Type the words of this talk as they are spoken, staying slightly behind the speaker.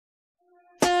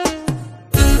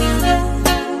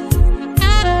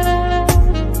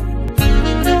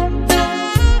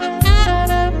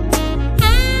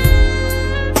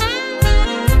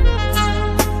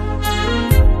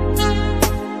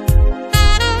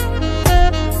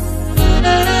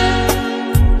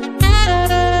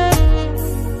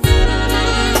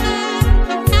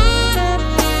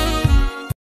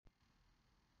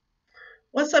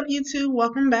YouTube?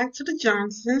 Welcome back to the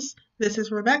Johnsons. This is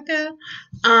Rebecca.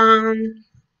 For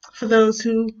those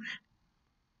who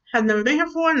have never been here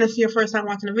before and this is your first time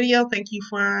watching the video, thank you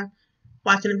for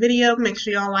watching the video. Make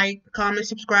sure y'all like, comment,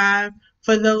 subscribe.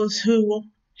 For those who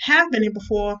have been here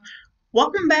before,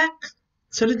 welcome back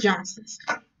to the Johnsons.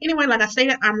 Anyway, like I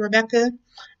stated, I'm Rebecca,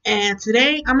 and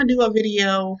today I'm gonna do a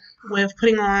video with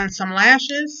putting on some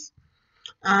lashes.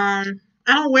 I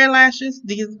don't wear lashes,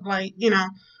 these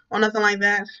or nothing like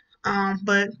that.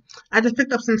 But I just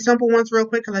picked up some simple ones real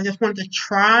quick because I just wanted to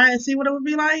try and see what it would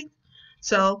be like.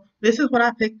 So this is what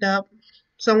I picked up.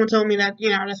 Someone told me that,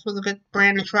 this was a good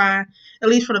brand to try, at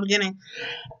least for the beginning.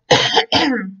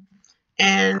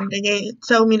 And they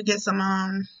told me to get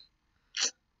some,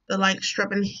 the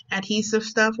stripping adhesive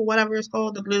stuff or whatever it's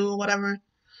called, the glue or whatever.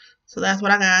 So that's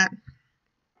what I got.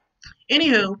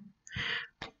 Anywho,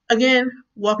 again,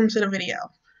 welcome to the video.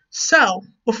 So,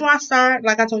 before I start,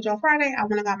 like I told y'all Friday, I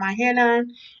went and got my hair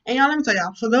done. And y'all, let me tell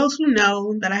y'all, for those who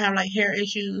know that I have, hair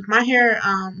issues, my hair,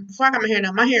 before I got my hair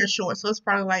done, my hair is short, so it's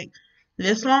probably,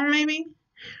 this long, maybe.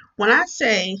 When I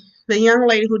say the young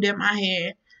lady who did my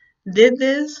hair did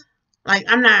this,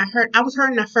 I'm not hurt. I was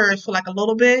hurting at first for, a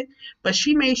little bit, but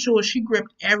she made sure she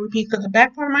gripped every piece, because the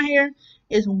back part of my hair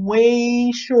is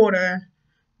way shorter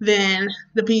than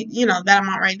the piece, that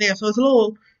amount right there. So, it's a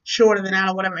little shorter than that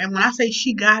or whatever. And when I say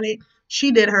she got it,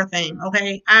 she did her thing,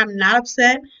 okay? I'm not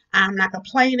upset. I'm not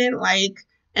complaining,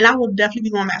 and I will definitely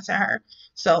be going back to her.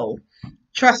 So,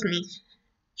 trust me,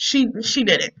 she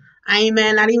did it. I ain't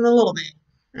mad, not even a little bit,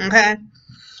 okay?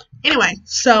 Anyway,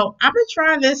 so I'm going to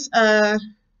try this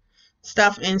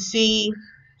stuff and see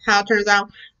how it turns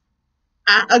out.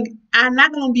 I'm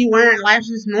not going to be wearing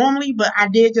lashes normally, but I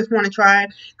did just want to try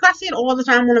it because I see it all the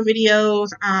time on the videos.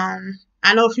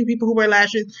 I know a few people who wear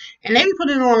lashes, and they be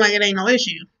putting it on like it ain't no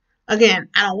issue. Again,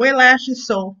 I don't wear lashes,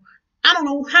 so I don't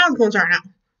know how it's going to turn out.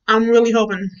 I'm really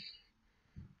hoping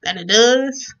that it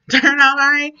does turn out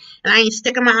alright, and I ain't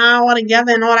sticking my eye all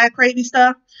together and all that crazy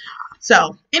stuff.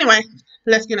 So, anyway,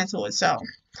 let's get into it. So,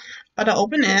 about to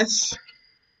open this.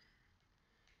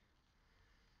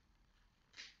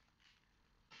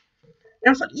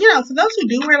 And for those who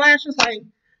do wear lashes,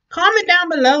 comment down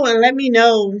below and let me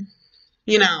know,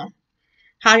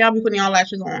 how y'all be putting y'all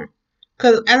lashes on.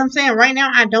 Because, as I'm saying, right now,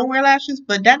 I don't wear lashes,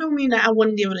 but that don't mean that I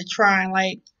wouldn't give it a try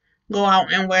and, go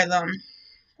out and wear them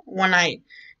one night.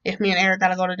 If me and Eric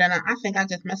gotta go to dinner. I think I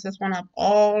just messed this one up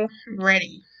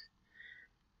already.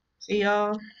 See,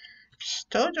 y'all?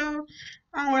 Told y'all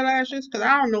I don't wear lashes because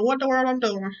I don't know what the world I'm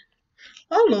doing.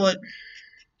 Oh, Lord.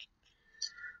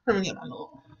 Let me get my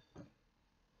little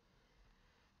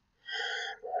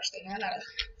brush thing. I gotta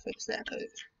fix that because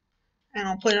I'm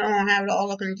gonna put it on, have it all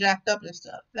looking jacked up and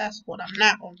stuff. That's what I'm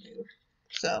not gonna do.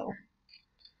 So,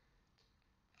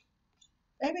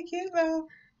 they be cute though.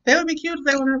 They would be cute if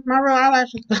they were my real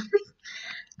eyelashes. I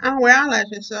don't wear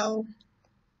eyelashes, so.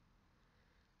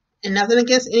 And nothing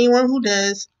against anyone who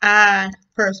does. I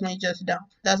personally just don't.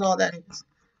 That's all that is.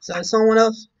 So, someone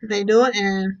else, they do it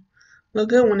and look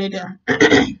good when they do.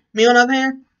 Me on the other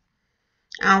hand,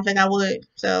 I don't think I would.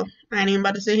 So, I ain't even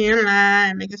about to sit here and lie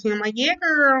and make it seem like, yeah,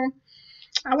 girl,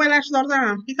 I wear lashes all the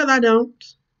time. Because I don't.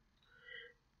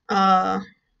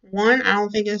 One, I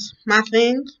don't think it's my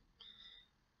thing.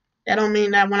 That don't mean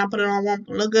that when I put it on, it won't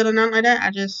look good or nothing like that. I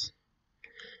just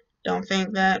don't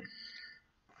think that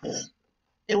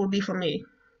it would be for me.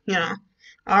 I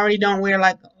already don't wear, a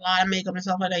lot of makeup and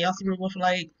stuff like that. Y'all see me with,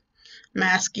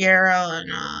 mascara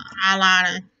and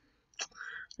eyeliner,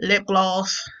 lip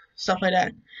gloss, stuff like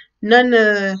that.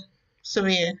 None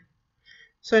severe.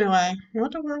 So anyway,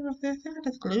 what the world was this? I got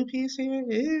this glue piece here.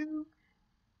 Ew.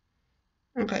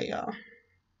 Okay, y'all.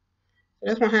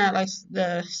 This one had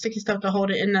the sticky stuff to hold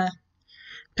it in the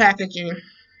packaging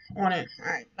on it.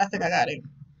 Alright, I think I got it.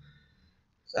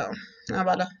 So I'm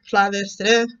about to apply this to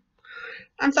this.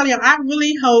 I'm telling you, I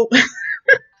really hope it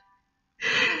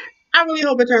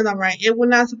turns out right. It would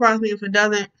not surprise me if it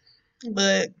doesn't,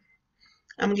 but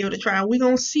I'm gonna give it a try. We're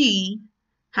gonna see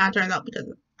how it turns out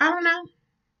because I don't know.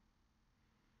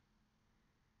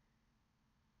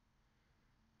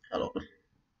 Hello.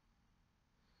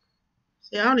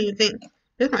 See, I don't even think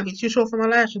this might be too short for my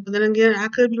lashes, but then again, I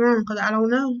could be wrong because I don't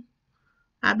know.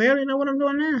 I barely know what I'm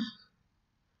doing now.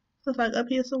 Looks like up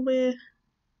here somewhere.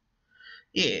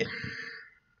 Yeah.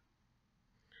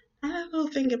 I had a little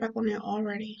thing get back on there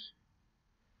already.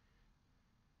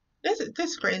 This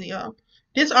is crazy, y'all.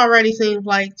 This already seems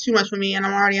like too much for me, and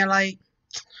I'm already at I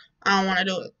don't want to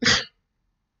do it.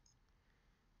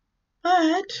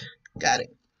 But got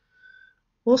it.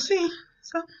 We'll see.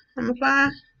 So I'm gonna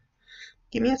apply.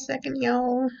 Give me a second,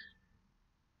 y'all.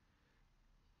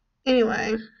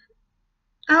 Anyway,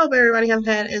 I hope everybody has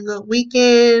had a good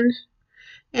weekend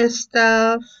and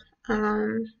stuff.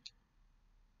 And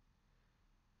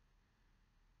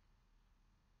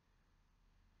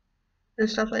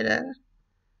stuff like that.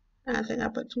 I think I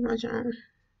put too much on.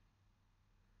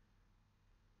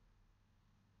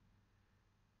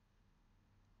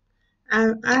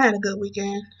 I had a good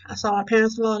weekend. I saw my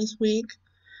parents-in-law this week.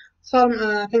 Saw them,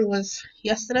 I think it was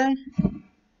yesterday.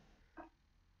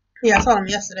 Yeah, I saw them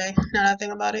yesterday. Now that I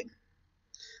think about it.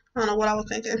 I don't know what I was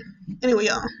thinking. Anyway,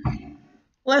 y'all.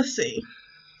 Let's see.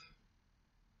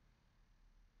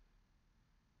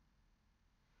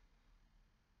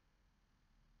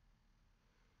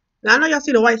 Now, I know y'all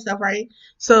see the white stuff, right?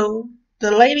 So, the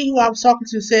lady who I was talking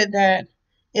to said that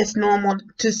it's normal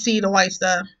to see the white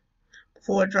stuff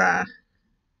before it dry.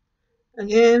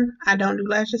 Again, I don't do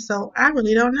lashes, so I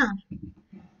really don't know.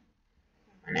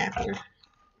 My napkin.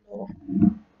 Oh,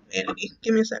 vanity.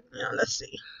 Give me a second, y'all. Let's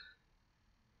see.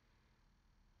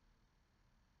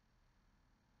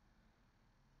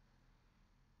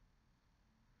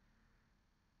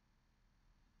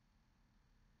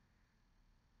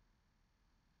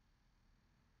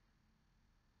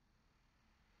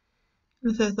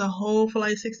 It says the whole for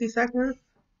like 60 seconds.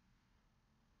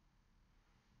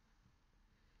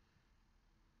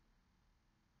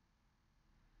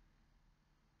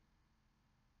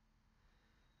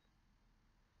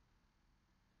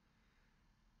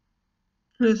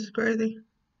 This is crazy.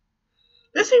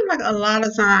 This seems like a lot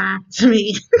of time to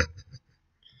me.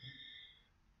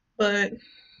 But,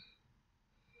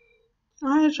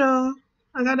 alright, y'all.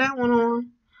 I got that one on.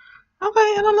 Okay,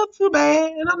 it don't look too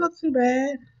bad. It don't look too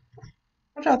bad.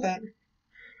 What y'all think?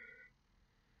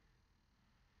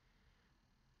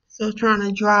 Still trying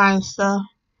to dry and stuff.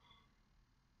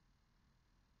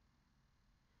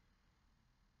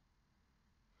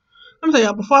 Let me tell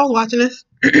y'all, before I was watching this,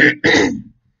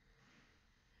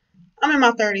 I'm in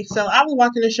my 30s, so I was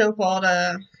watching this show called,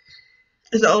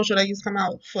 it's an old show that used to come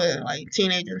out for, like,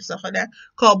 teenagers and stuff like that,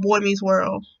 called Boy Meets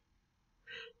World.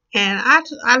 And I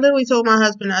literally told my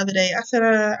husband the other day, I said,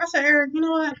 Eric, you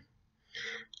know what?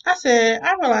 I said,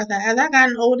 I realized that as I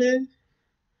gotten older,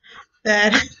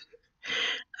 that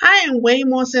I am way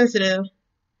more sensitive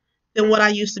than what I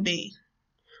used to be.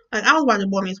 Like, I was watching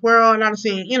Boy Meets World, and I was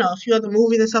seeing, a few other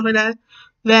movies and stuff like that,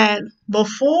 that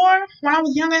before, when I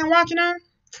was younger and watching them,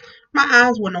 my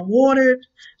eyes wouldn't have watered.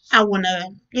 I wouldn't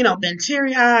have, been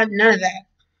teary-eyed, none of that.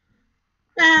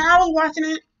 And I was watching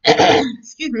it,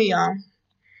 excuse me, y'all.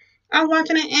 I was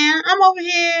watching it, and I'm over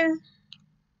here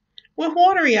with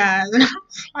watery eyes, and I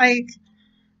was like,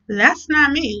 that's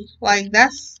not me. Like,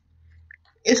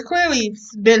 it's clearly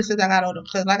been since I got older,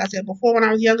 because like I said, before when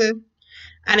I was younger,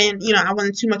 I didn't, I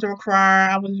wasn't too much of a crier.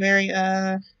 I was very,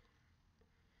 I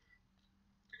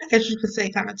guess you could say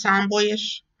kind of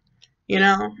tomboyish,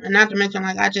 and not to mention,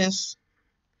 like,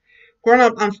 growing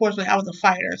up, unfortunately, I was a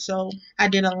fighter, so I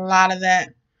did a lot of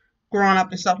that growing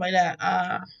up and stuff like that.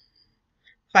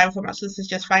 Fighting for my sisters,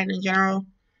 just fighting in general,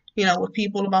 with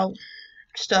people about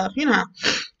stuff. You know how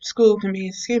school can be.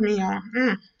 Excuse me, y'all.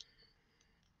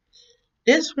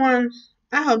 This one,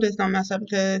 I hope this don't mess up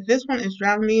because this one is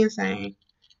driving me insane.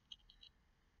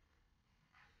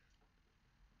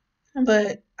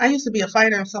 But I used to be a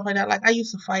fighter and stuff like that. Like, I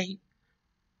used to fight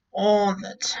all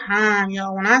the time,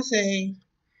 y'all. When I say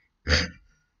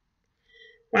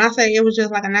it was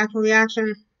just like a natural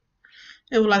reaction,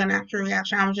 it was like a natural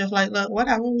reaction. I was just like, look,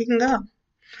 whatever, we can go.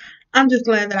 I'm just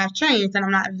glad that I've changed and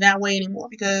I'm not that way anymore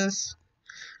because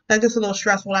that gets a little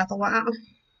stressful after a while.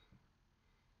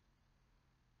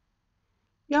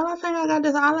 Y'all, I think I got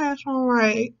this eyelash one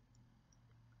right.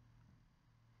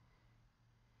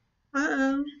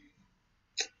 Uh-oh.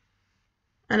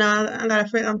 I know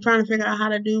I'm trying to figure out how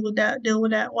to deal with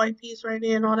that white piece right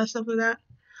there and all that stuff like that.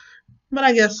 But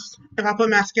I guess if I put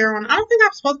mascara on, I don't think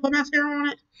I'm supposed to put mascara on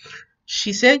it.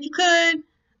 She said you could.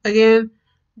 Again,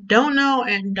 don't know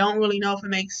and don't really know if it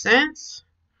makes sense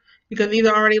because these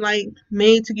are already like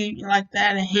made to give you like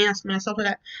that enhancement and stuff like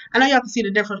that. I know y'all can see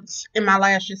the difference in my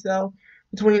lashes though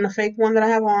between the fake one that I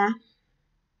have on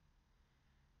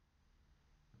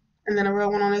and then a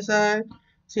real one on this side.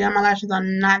 See how my lashes are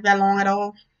not that long at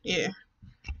all? Yeah.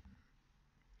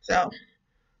 So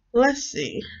let's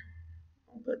see.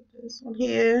 I'll put this one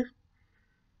here.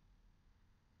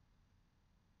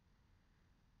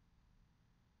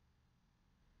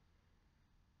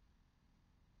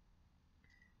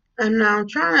 And now I'm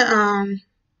trying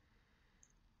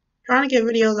to get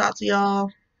videos out to y'all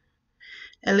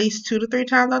at least 2 to 3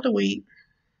 times out the week.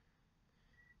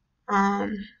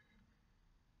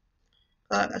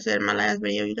 Like I said in my last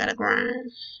video, you gotta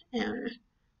grind, and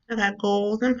I got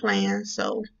goals and plans,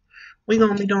 so we're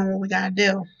gonna be doing what we gotta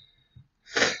do.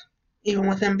 Even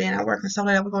with him being at work and stuff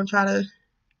like that, we're gonna try to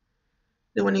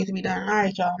do what needs to be done.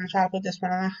 Alright, y'all, I'm gonna try to put this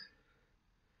one on.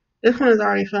 This one is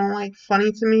already feeling like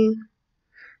funny to me.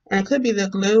 And it could be the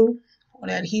glue or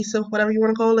the adhesive, whatever you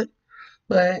want to call it.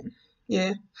 But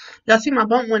yeah. Y'all see my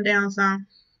bump went down some.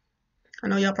 I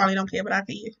know y'all probably don't care, but I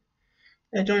feel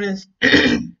that joint is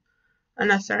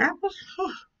unnecessary.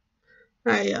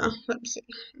 Alright, y'all. Let me see.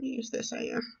 Let me use this right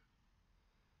here.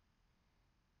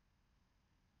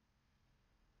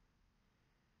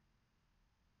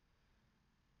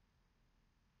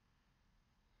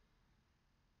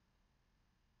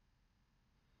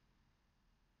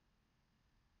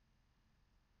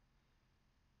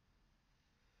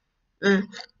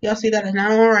 Y'all see that is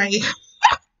not alright.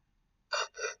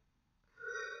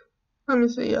 Let me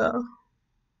see, y'all.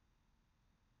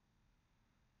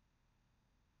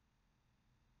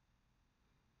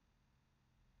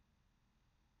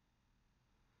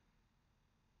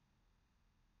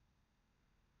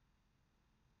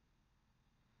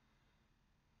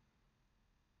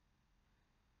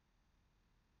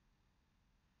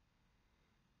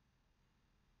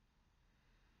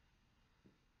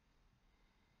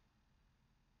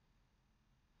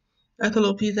 That's a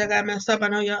little piece that got messed up. I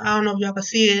don't know if y'all can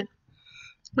see it.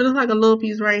 But it's like a little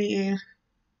piece right here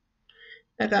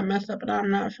that got messed up, and I'm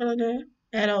not feeling that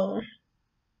at all.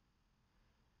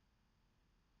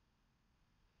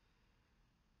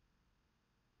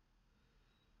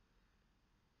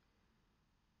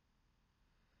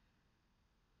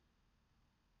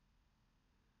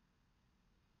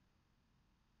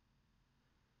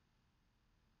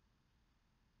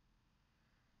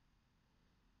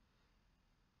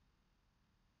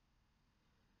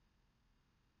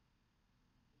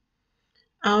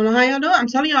 I don't know how y'all do it. I'm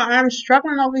telling y'all, I'm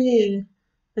struggling over here.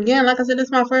 Again, like I said, this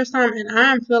is my first time, and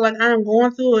I feel like I'm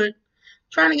going through it,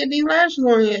 trying to get these lashes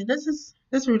on here. This is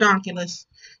ridiculous.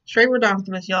 Straight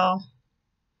ridiculous, y'all.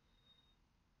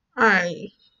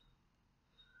 Alright.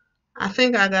 I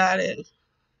think I got it.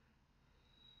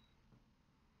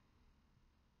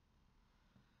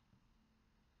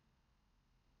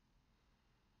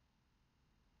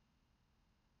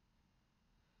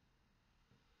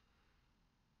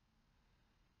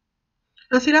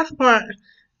 Now see, that's the part.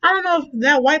 I don't know if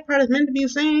that white part is meant to be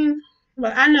seen,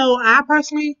 but I know I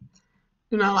personally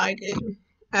do not like it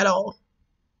at all.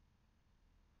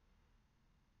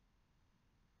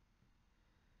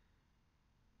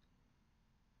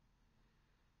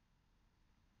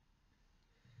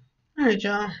 Alright,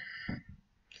 y'all.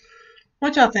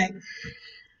 What y'all think?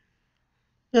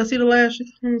 Y'all see the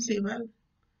lashes? Let me see about it.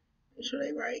 Make sure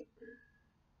they right.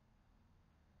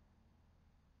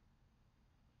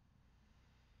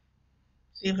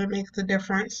 See if it makes a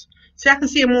difference. See, I can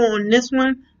see it more on this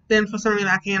one than for some reason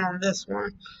I can on this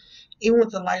one. Even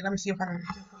with the light, let me see if I can make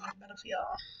it better for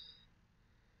y'all.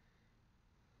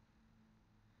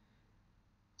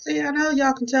 See, I know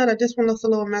y'all can tell that this one looks a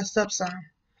little messed up some.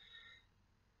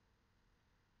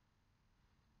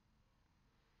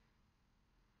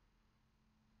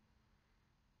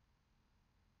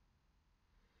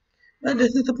 But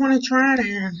this is the point of trying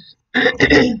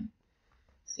and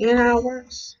seeing how it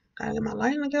works. Gotta get my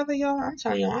lighting together, y'all. I'm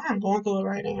telling y'all, I'm going through it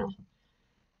right now.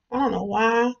 I don't know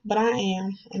why, but I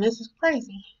am. And this is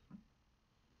crazy.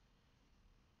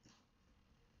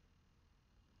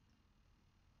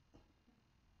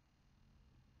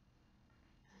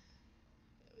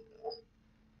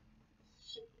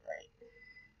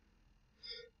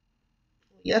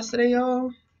 Yesterday,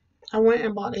 y'all, I went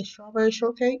and bought a strawberry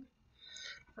shortcake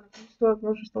from the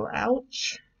grocery store.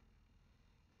 Ouch.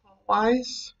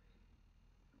 Wise.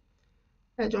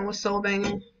 That joint was so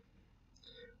banging.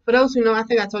 For those who know, I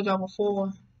think I told y'all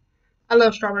before, I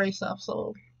love strawberry stuff.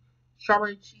 So,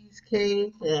 strawberry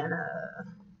cheesecake and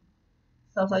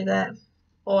stuff like that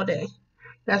all day.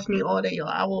 That's me all day, y'all.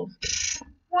 I will,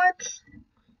 what?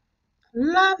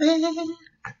 Love it.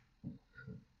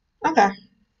 Okay.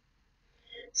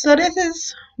 So, this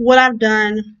is what I've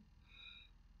done.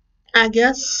 I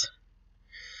guess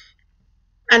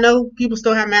I know people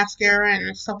still have mascara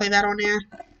and stuff like that on there.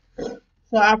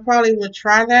 So, I probably would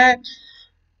try that.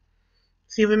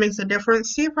 See if it makes a difference.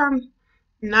 See if I'm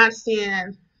not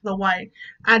seeing the white.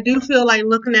 I do feel like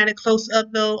looking at it close up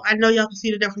though. I know y'all can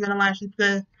see the difference in the lashes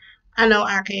because I know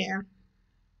I can.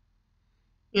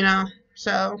 You know,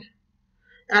 so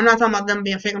and I'm not talking about them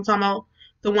being fake. I'm talking about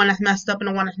the one that's messed up and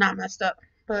the one that's not messed up.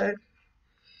 But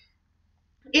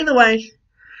either way,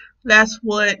 that's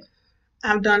what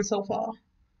I've done so far.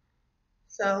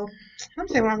 So I'm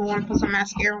saying I'm going to put some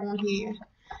mascara on here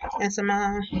and some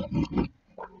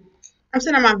I'm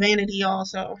sitting on my vanity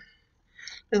also.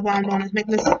 Is what I'm doing, is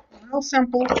making this real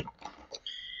simple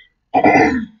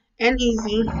and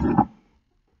easy.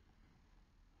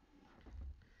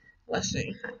 Let's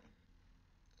see.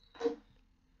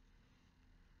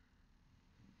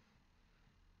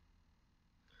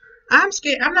 I'm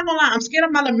scared. I'm not gonna lie. I'm scared I'm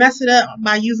about to mess it up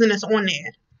by using this on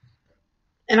there.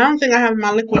 And I don't think I have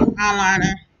my liquid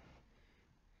eyeliner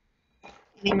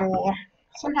anymore.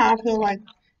 Somehow I feel like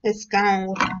it's gone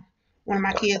with one of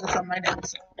my kids or something like that.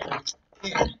 So,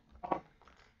 yeah.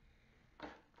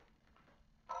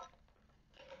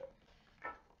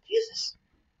 Jesus.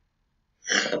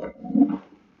 I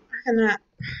cannot.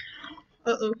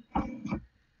 Uh-oh.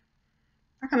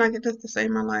 I cannot get this to save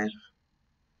my life.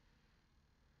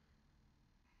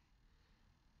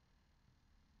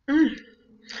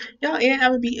 Y'all ear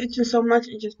ever be itching so much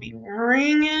it just be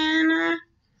ringing?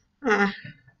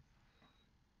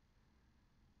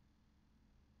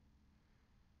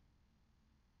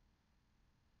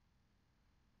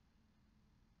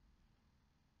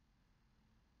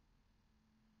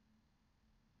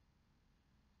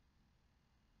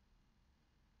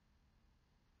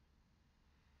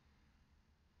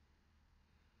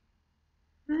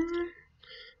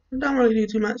 Don't really do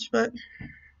too much, but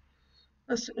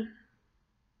let's see.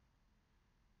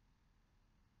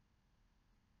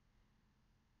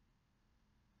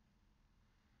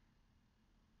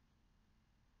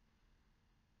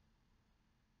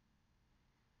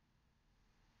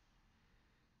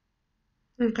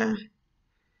 Okay.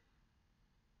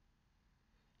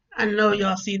 I know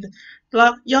y'all see the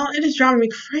y'all, it is driving me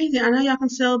crazy. I know y'all can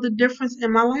tell the difference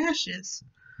in my lashes.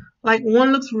 Like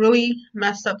one looks really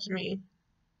messed up to me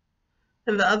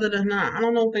and the other does not. I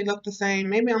don't know if they look the same.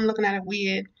 Maybe I'm looking at it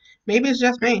weird. Maybe it's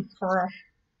just me, for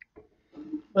real.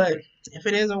 But if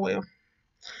it is, I will.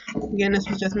 Again, this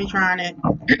was just me trying it.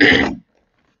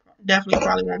 Definitely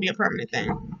probably won't be a permanent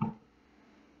thing.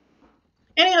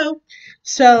 Anywho,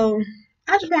 so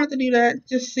I just wanted to do that.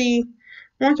 Just see,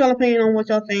 want y'all opinion on what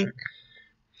y'all think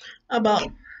about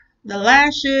the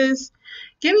lashes.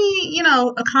 Give me,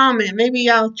 a comment. Maybe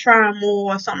y'all try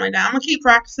more or something like that. I'm gonna keep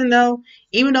practicing though.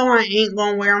 Even though I ain't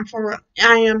gonna wear them for real.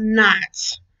 I am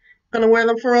not gonna wear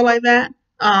them for real like that.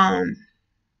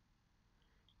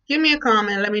 Give me a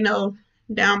comment. Let me know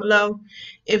down below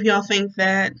if y'all think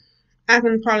that I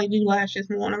can probably do lashes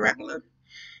more on a regular.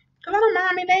 Cause I don't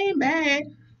mind me, they ain't bad.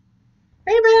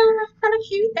 They kind of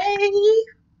cute, baby.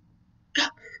 Go,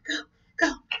 go,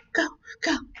 go, go,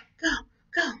 go, go,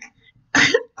 go.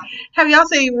 Have y'all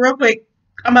seen, real quick,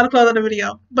 I'm about to close out the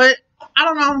video, but I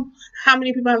don't know how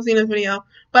many people have seen this video,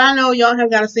 but I know y'all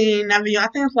have got to see that video. I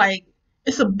think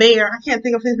it's a bear. I can't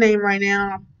think of his name right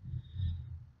now.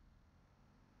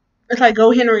 It's like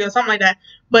Go Henry or something like that.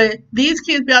 But these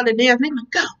kids be out there dancing. They be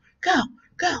like, go, go,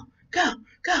 go, go,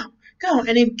 go, go.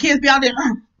 And then kids be out there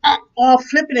all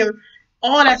flipping and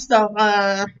all that stuff.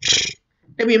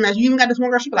 They be amazing. You even got this one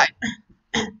girl, she be like,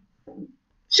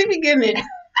 she be getting it.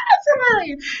 It's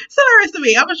hilarious. It's hilarious to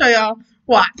me. I'm going to show y'all.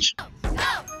 Watch.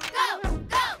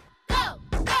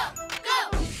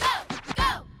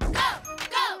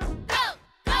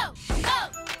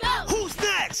 Who's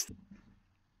next?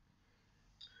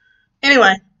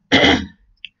 Anyway.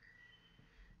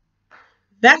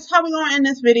 That's how we're going to end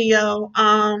this video.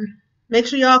 Make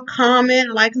sure y'all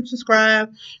comment, like, and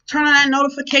subscribe. Turn on that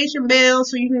notification bell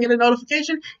so you can get a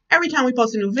notification every time we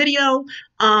post a new video.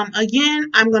 Again,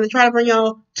 I'm going to try to bring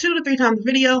y'all 2 to 3 times a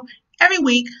video every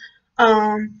week.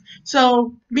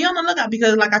 So be on the lookout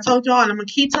because like I told y'all, and I'm going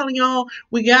to keep telling y'all,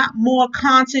 we got more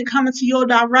content coming to your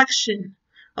direction.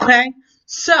 Okay?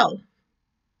 So,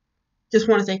 just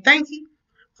want to say thank you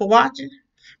for watching.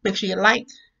 Make sure you like,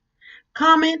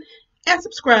 comment, and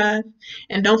subscribe.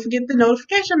 And don't forget the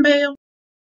notification bell.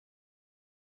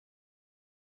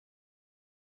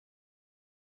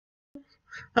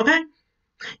 Okay?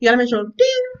 You gotta make sure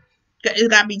ding. It's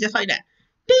gotta be just like that.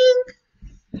 Ding.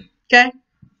 Okay?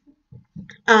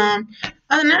 Other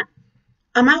than that,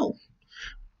 I'm out.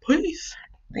 Peace.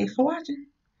 Thanks for watching.